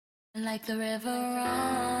Like the river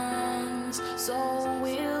runs, so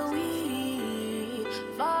will we.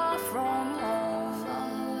 Far from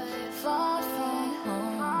home, far from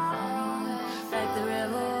home. Like the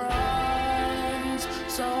river runs,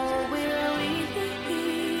 so will we.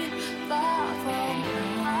 Far from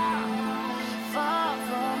home, far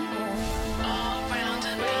from home.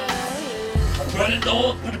 I'm running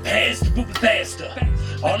low for the past to move faster.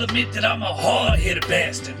 I'll admit that I'm a hard-headed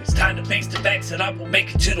bastard. It's time to face the facts that I will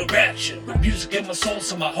make it to the rapture. With music in my soul,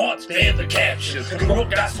 so my heart's forever captured. Could've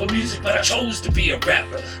wrote gospel music, but I chose to be a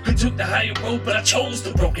rapper. Could've took the higher road, but I chose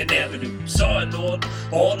the broken avenue. Sorry, Lord,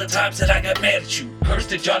 for all the times that I got mad at you.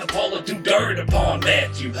 Cursed at John and Paul and threw dirt upon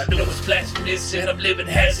Matthew. I know it's blasphemous and I'm living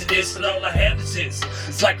hazardous, and all I have is this.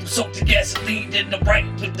 It's like I'm soaked in gasoline and I'm right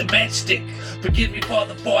with the matchstick. Forgive me,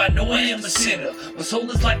 Father, for I know I am a sinner. My soul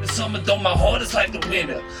is like the summer, though my heart is like the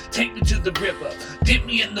winter. Take me to the river, dip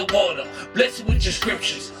me in the water, bless me with your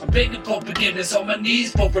scriptures. I'm begging for forgiveness, on my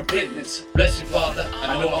knees for repentance. Bless you, Father,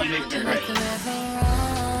 I know I'm ignorant. Like the river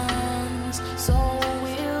runs, so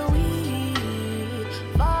will we.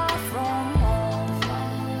 Far from home,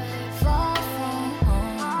 far from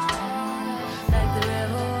home. Like the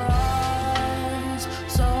river runs,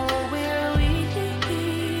 so will we.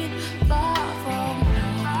 Far from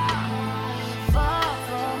home, far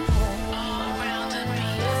from home.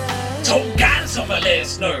 Told guidance on my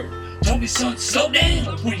last nerve. Told me, son, slow down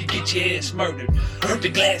before you get your ass murdered. Heard the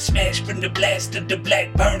glass smash from the blast of the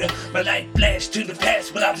black burner. My life flashed to the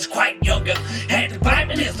past when I was quite younger. Had the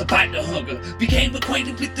vitamin nails to fight the hunger. Became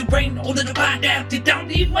acquainted with the rain, only to find out it don't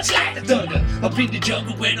need much like the thunder. Up in the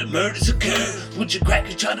jungle where the murders occur. Bunch of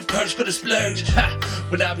crackers trying to purge for the splurge. Ha!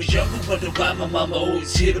 When I was younger, wondered why my mama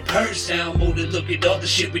always hit a purse down. More than look at all the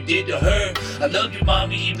shit we did to her. I love you,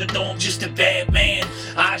 mommy, even though I'm just a bad man.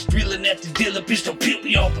 Eyes drilling at the dealer, bitch, don't peel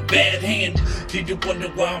me off a bad hand. Did you wonder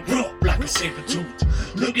why I'm rough like a saber tooth?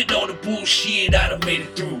 Look at all the bullshit I done made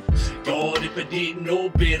it through. God, if I didn't know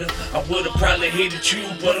better, I would've probably hated you.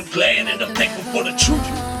 But I'm glad and I'm thankful for the truth.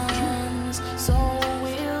 So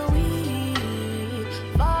will we.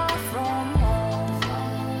 Far from home,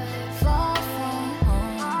 far from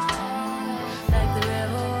home. Like the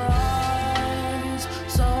river runs,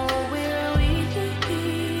 so will we.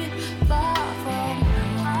 Far from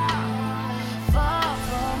home, far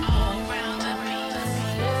from home.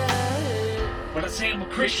 When I say I'm a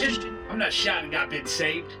Christian, I'm not shouting I've been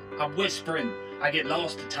saved. I'm whispering I get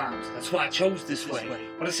lost at times. That's why I chose this way.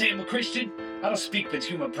 When I say I'm a Christian, I don't speak with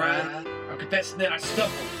human pride. I'm confessing that I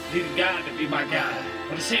stumble, needing God to be my guide.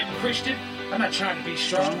 When I say I'm a Christian, I'm not trying to be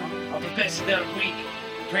strong. I'm confessing that I'm weak.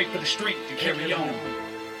 Pray for the strength to carry on.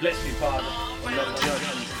 Bless me, Father. I love the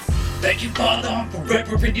judgment. Thank you, Father, I'm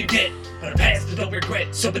forever in your debt. But I past it, don't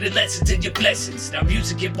regret. So many lessons in your blessings. Now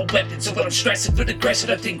music is my weapon. So when I'm stressing for the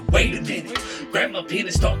aggression, I think, wait a minute. Grab my pen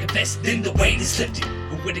and start confessing, then the weight is lifted.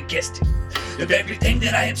 Who would have guessed it? If everything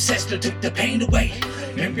that I obsessed with took the pain away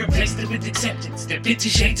and replaced it with acceptance. They're 50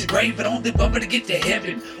 shades of gray, but only one way to get to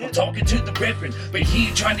heaven. I'm talking to the reverend, but he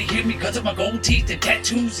ain't trying to hear me cause of my gold teeth and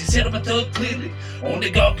tattoos. He said I'm a thug clearly.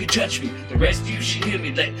 Only God can judge me. The rest of you should hear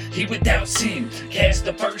me. Let he without sin cast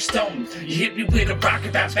the first stone. You hit me with a rock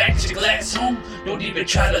and bounce back to the glass home. Don't even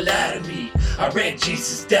try to lie to me. I read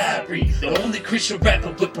Jesus' diary, the only Christian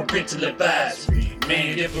rapper with parental advisory.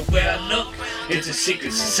 Man, everywhere I look, it's a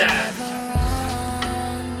secret society.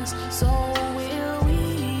 So will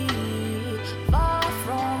we. Far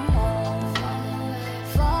from home,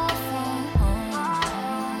 far from home.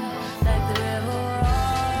 Like the river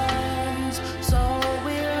runs, so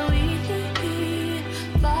will we.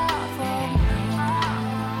 Far from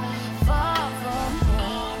home, far from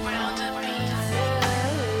home.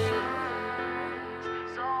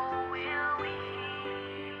 So will we.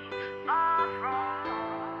 Far from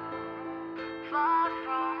home, far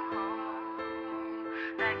from home.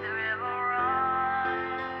 Like the